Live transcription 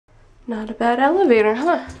Not a bad elevator,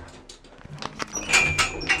 huh?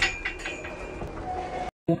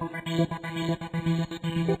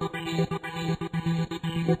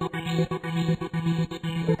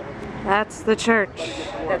 That's the church.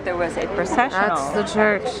 That there was a processional. That's the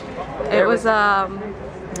church. It was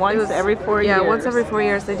once every 4 years. Yeah, once every 4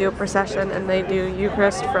 years they do a procession and they do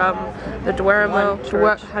Eucharist from the Duomo.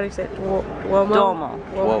 How do you say it? Duomo? Duomo.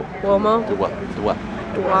 Duomo?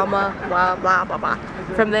 Duomo. Blah blah blah blah.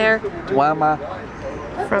 From there. Duomo.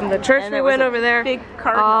 From the church we went over there. Big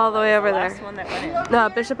cardinal. All the way over there. Last one that went in. No,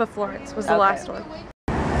 Bishop of Florence was the last one.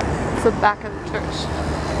 It's the back of the church.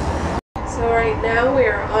 So right now we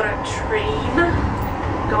are on a train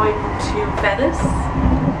going to Venice.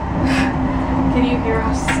 Can you hear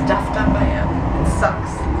how stuffed up I am? It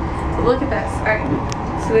sucks. But look at this. Alright,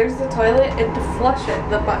 so there's the toilet, and to flush it,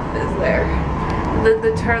 the button is there. And then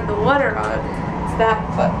to turn the water on, it's that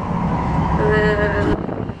button. And then...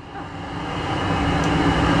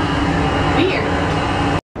 weird.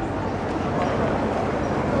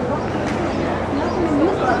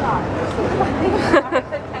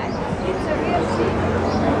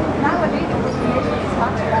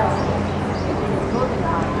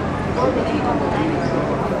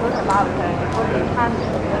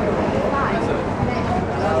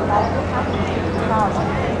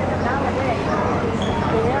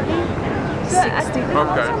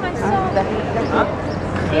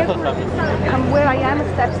 And where I am,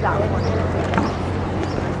 steps down.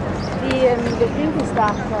 The thing is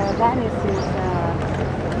that Venice is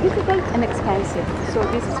difficult and expensive. So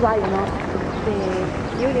this is why, you know, the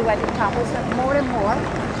newly wedded couples, more and more,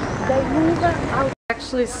 they move out. It's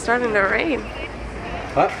actually starting to rain.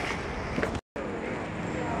 Huh?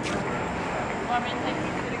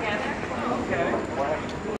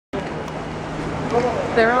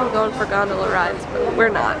 They're all going for gondola rides, but we're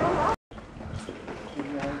not.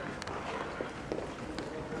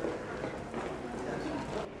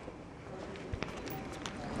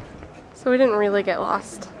 So we didn't really get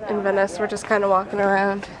lost in Venice, we're just kind of walking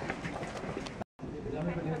around.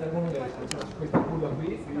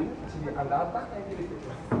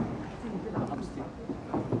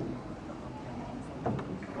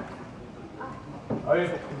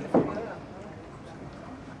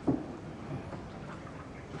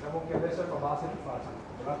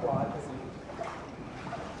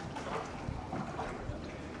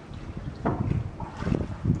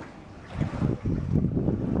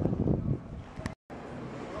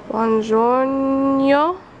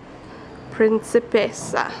 Buongiorno,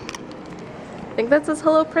 Principessa. I think that says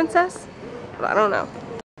hello, princess, but I don't know.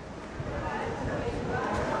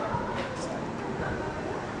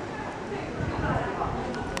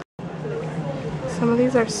 Some of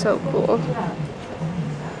these are so cool.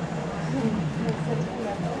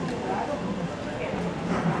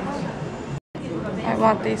 I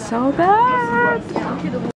want these so bad.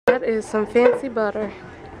 That is some fancy butter.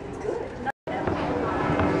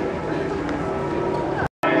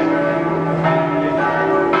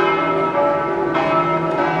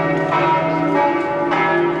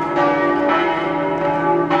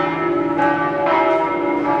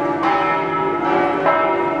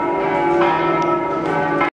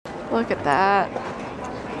 Look at that.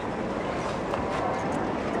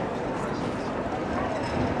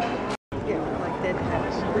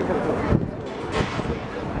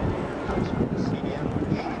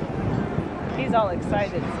 He's all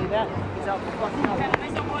excited. See that? He's all fucking up.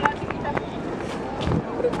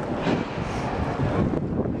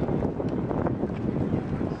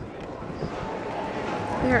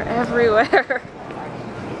 They're everywhere.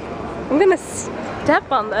 I'm gonna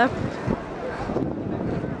step on them.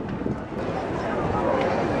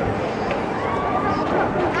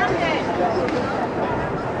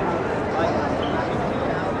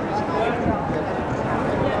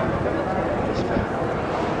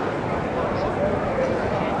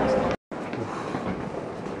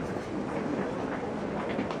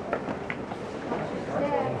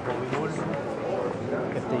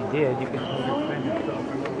 If they did, you could hold your finger.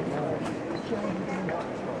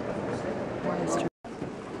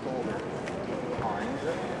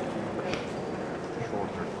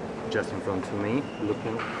 Just in front of me,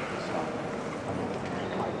 looking.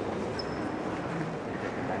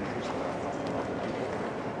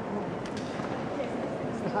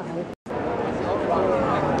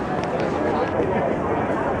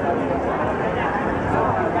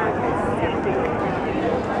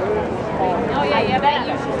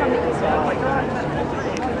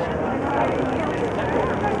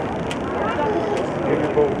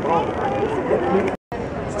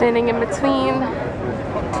 Standing in between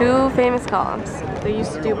two famous columns. They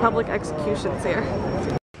used to do public executions here.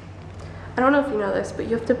 I don't know if you know this, but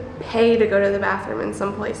you have to pay to go to the bathroom in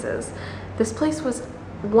some places. This place was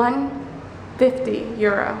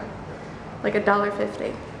 €1.50, like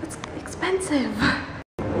 $1.50. It's expensive.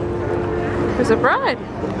 There's a bride.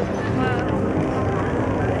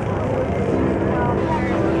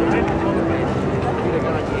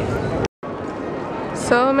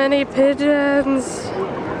 So many pigeons.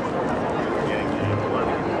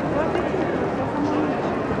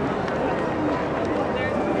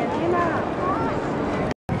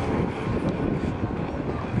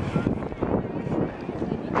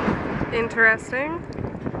 Interesting.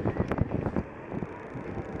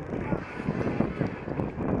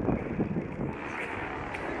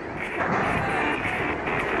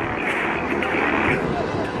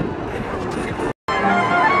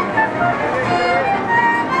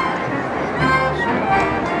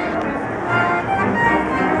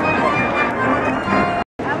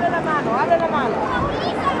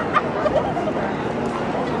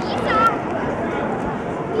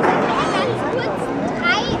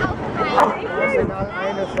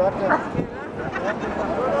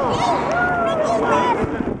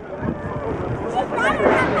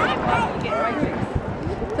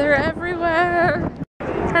 They're everywhere.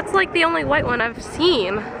 That's like the only white one I've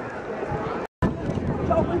seen.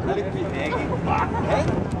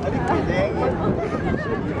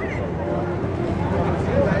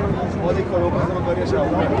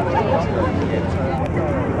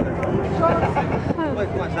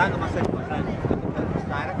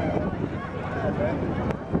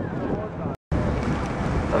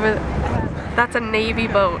 That's a Navy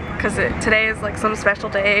boat, because today is like some special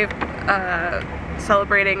day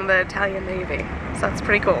celebrating the Italian Navy. So that's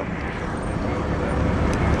pretty cool.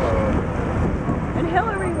 And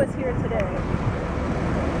Hillary was here today.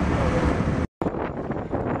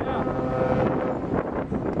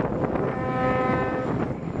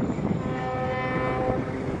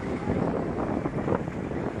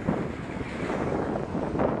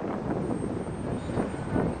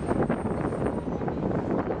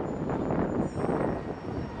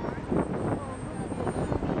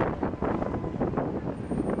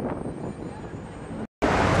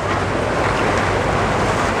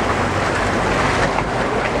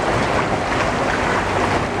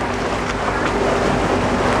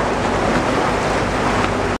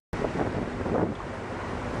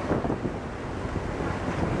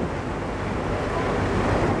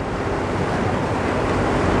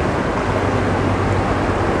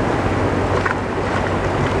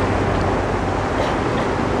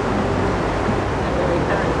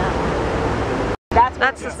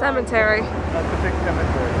 That's the cemetery. That's the big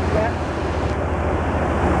cemetery.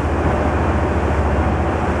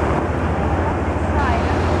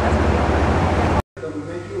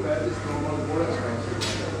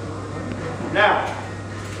 Now,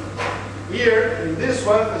 here in this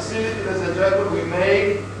one facility, there's a judgment we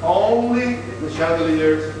make only the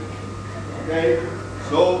chandeliers. Okay,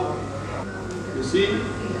 so you see,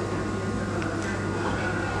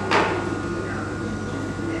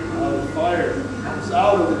 fire comes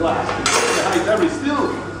out of the glass. The high temperature is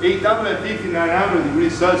still 850, 900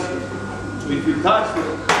 degrees Celsius. So if you touch the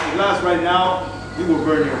glass right now, you will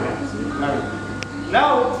burn your hands.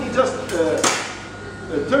 Now he just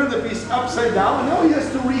turned the piece upside down. Now he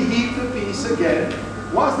has to reheat the piece again.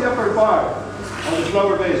 Once the upper part of the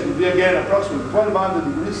flower base will be again approximately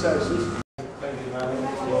 1200 degrees Celsius.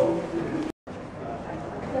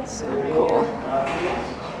 That's so cool.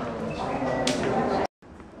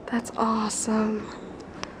 That's awesome.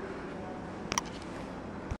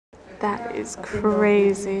 That is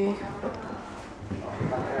crazy.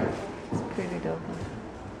 It's pretty dope.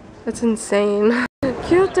 That's insane.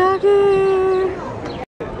 Cute doggy!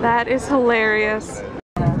 That is hilarious.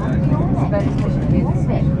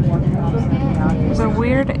 There's a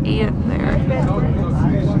weird ant there.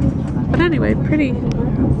 But anyway, pretty.